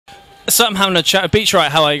So I'm having a chat with Beach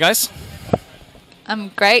Riot. How are you guys? I'm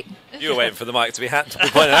great. You were waiting for the mic to be pointed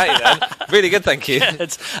at you then. Really good, thank you.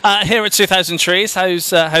 Good. Here at 2000 Trees,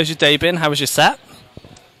 how's your day been? How was your set?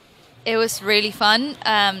 It was really fun.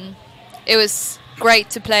 It was great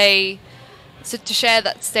to play, to share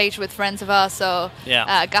that stage with friends of ours. So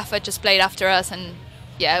Yeah. Gaffer just played after us, and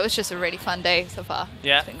yeah, it was just a really fun day so far.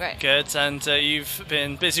 Yeah, It's been great. good. And you've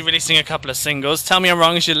been busy releasing a couple of singles. Tell Me I'm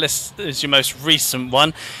Wrong is your most recent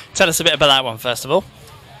one. Tell us a bit about that one, first of all.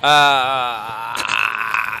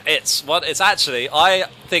 It's actually, I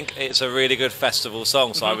think it's a really good festival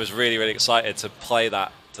song, so I was really, really excited to play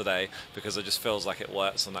that today because it just feels like it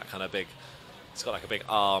works on that kind of big, it's got like a big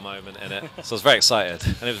R moment in it. So I was very excited,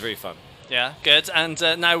 and it was really fun. Yeah, good. And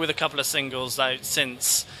now with a couple of singles out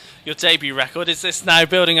since your debut record, is this now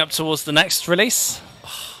building up towards the next release?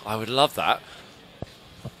 I would love that.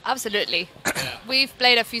 Absolutely. We've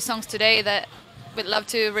played a few songs today that we'd love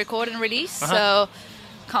to record and release, Uh-huh. so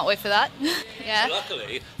can't wait for that. Yeah.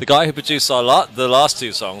 Luckily, the guy who produced the last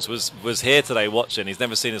two songs was here today watching. He's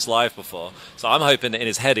never seen us live before, so I'm hoping that in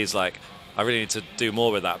his head he's like, I really need to do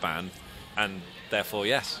more with that band, and therefore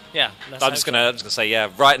yes. Yeah. I'm just gonna say yeah.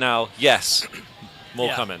 Right now, yes. More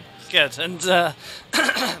Yeah. coming. Good. And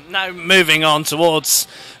now moving on towards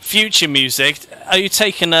future music, are you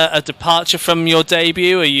taking a departure from your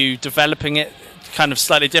debut? Are you developing it kind of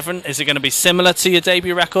slightly different? Is it going to be similar to your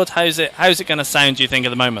debut record? How's it going to sound, do you think, at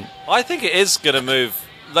the moment? I think it is going to move.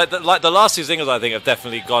 Like the last two singles, I think, have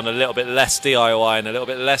definitely gone a little bit less DIY and a little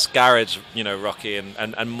bit less garage, rocky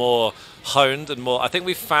and more honed and more. I think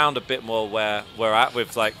we've found a bit more where we're at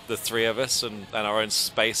with like the three of us and our own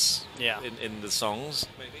space in the songs.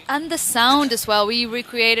 Maybe. And the sound as well. We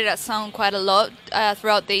recreated that sound quite a lot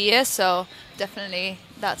throughout the year, so definitely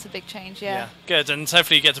that's a big change, yeah. Good. And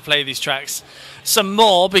hopefully you get to play these tracks some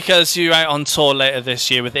more because you're out on tour later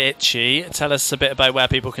this year with Itchy. Tell us a bit about where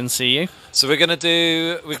people can see you. So we've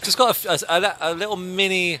just got a little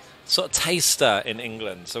mini sort of taster in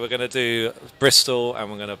England. So we're going to do Bristol,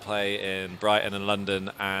 and we're going to play in Brighton and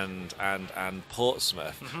London and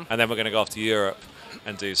Portsmouth. And then we're going to go off to Europe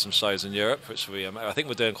and do some shows in Europe, which I think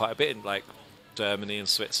we're doing quite a bit in like Germany and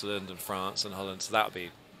Switzerland and France and Holland. So that would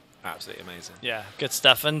be absolutely amazing. Yeah, good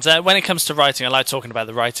stuff. And when it comes to writing, I like talking about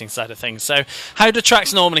the writing side of things. So how do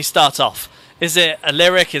tracks normally start off? Is it a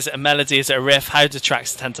lyric? Is it a melody? Is it a riff? How do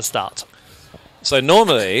tracks tend to start? So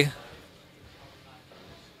normally,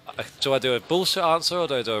 do I do a bullshit answer or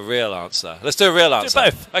do I do a real answer? Let's do a real answer. Do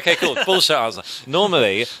both. Okay, cool. Bullshit answer.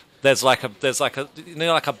 Normally, there's like a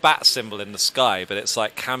like a bat symbol in the sky, but it's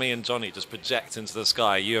like Cammy and Johnny just project into the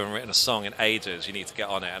sky. You haven't written a song in ages. You need to get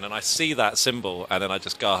on it. And then I see that symbol, and then I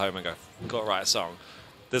just go home and go, got to write a song.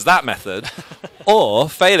 There's that method, or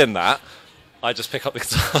failing that, I just pick up the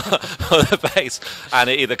guitar or the bass, and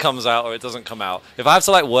it either comes out or it doesn't come out. If I have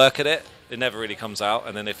to like work at it, it never really comes out.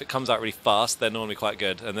 And then if it comes out really fast, they're normally quite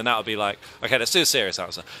good. And then that'll be like, okay, let's do a serious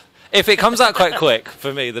answer. If it comes out quite quick,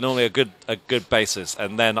 for me, they're normally a good basis.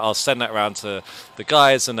 And then I'll send that around to the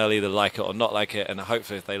guys, and they'll either like it or not like it. And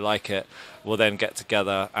hopefully, if they like it, we'll then get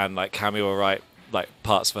together, and like Cammy will write like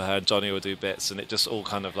parts for her, and Johnny will do bits, and it just all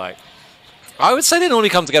kind of like. I would say they normally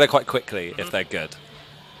come together quite quickly if they're good.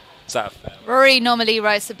 Is that fair? Rory normally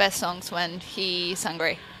writes the best songs when he's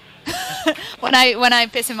hungry. when I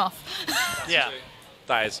piss him off. Yeah.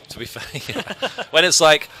 That is, to be fair, yeah. When it's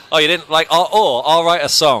like, oh, you didn't like, or I'll write a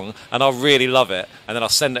song and I'll really love it, and then I'll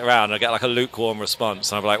send it around and I'll get like a lukewarm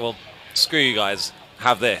response, and I'll be like, well, screw you guys,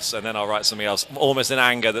 have this, and then I'll write something else, almost in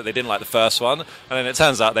anger that they didn't like the first one, and then it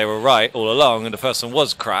turns out they were right all along, and the first one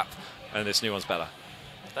was crap, and this new one's better.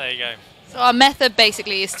 There you go. So our method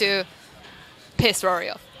basically is to piss Rory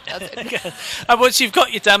off. That's it. And once you've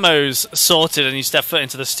got your demos sorted and you step foot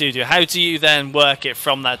into the studio, how do you then work it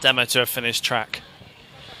from that demo to a finished track?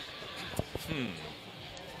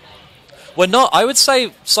 We're not, I would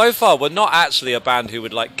say, so far, we're not actually a band who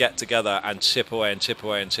would like get together and chip away and chip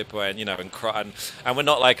away and chip away and, and cry. And we're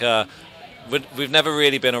not like we've never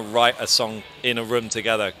really been write a song in a room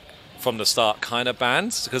together from the start kind of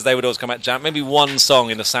bands, because they would always come out jam. Maybe one song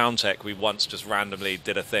in a sound check we once just randomly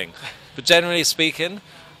did a thing. But generally speaking,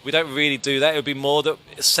 we don't really do that. It would be more that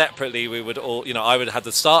separately we would all, I would have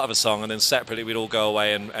the start of a song, and then separately we'd all go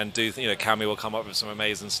away and do, Cammy will come up with some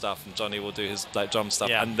amazing stuff, and Johnny will do his like drum stuff,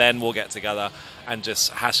 and then we'll get together and just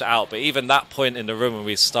hash it out. But even that point in the room when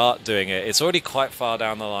we start doing it, it's already quite far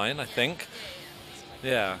down the line, I think.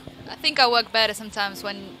 Yeah. I think I work better sometimes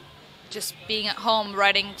when just being at home,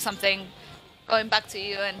 writing something, going back to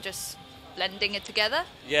you and just blending it together.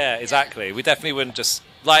 Yeah, exactly. We definitely wouldn't just,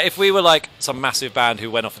 like, if we were like some massive band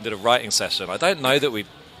who went off and did a writing session, I don't know that we'd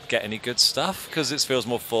get any good stuff because it feels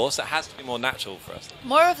more forced. It has to be more natural for us.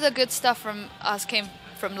 More of the good stuff from us came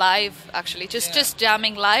from live, actually. Just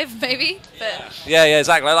jamming live, maybe. But Yeah,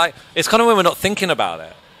 exactly. Like it's kind of when we're not thinking about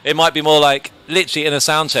it. It might be more like literally in a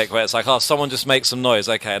sound check where it's like, oh, someone just makes some noise,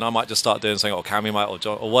 okay, and I might just start doing something, or Cammy might, or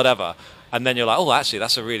John, or whatever, and then you're like, oh, actually,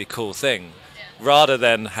 that's a really cool thing, rather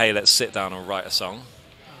than, hey, let's sit down and write a song.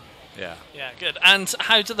 Yeah. Yeah, good. And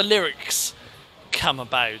how do the lyrics come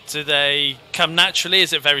about? Do they come naturally?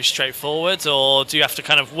 Is it very straightforward, or do you have to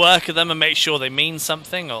kind of work at them and make sure they mean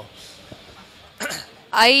something? Or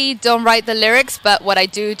I don't write the lyrics, but what I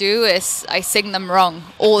do is I sing them wrong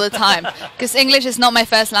all the time because English is not my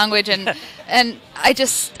first language, and I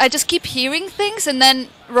just keep hearing things, and then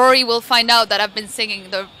Rory will find out that I've been singing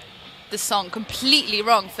the song completely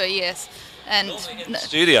wrong for years. And In the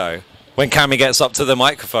studio, when Cammy gets up to the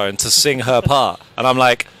microphone to sing her part, and I'm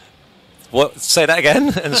like, "What? Say that again?"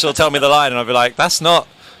 And she'll tell me the line, and I'll be like, "That's not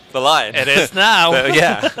the line." it is now.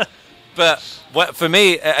 But for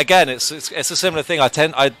me, again, it's a similar thing.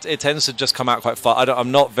 It tends to just come out quite far.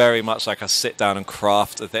 I'm not very much like a sit down and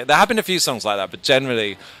craft a thing. There have been a few songs like that, but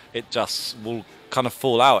generally, it just will kind of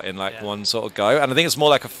fall out in like one sort of go. And I think it's more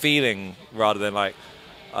like a feeling rather than like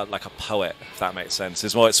a poet, if that makes sense.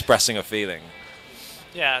 It's more expressing a feeling.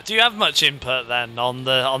 Yeah. Do you have much input then on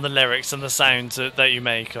the lyrics and the sounds that you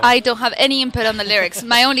make? Or? I don't have any input on the lyrics.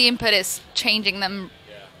 My only input is changing them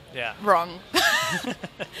wrong.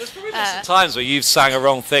 There's probably some times where you've sang a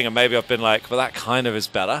wrong thing, and maybe I've been like, "Well, that kind of is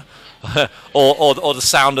better," or the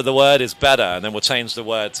sound of the word is better, and then we'll change the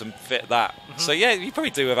word to fit that. So yeah, you probably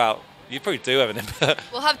do have an input.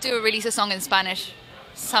 We'll have to release a song in Spanish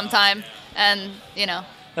sometime, and you know,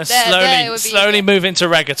 And there it would be slowly move into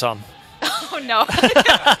reggaeton. Oh no.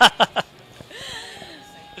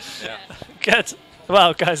 Good.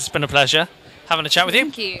 Well, guys, it's been a pleasure having a chat with you.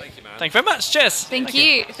 Thank you. Thank you, man. Thank you very much. Cheers. Thank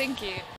you. Thank you.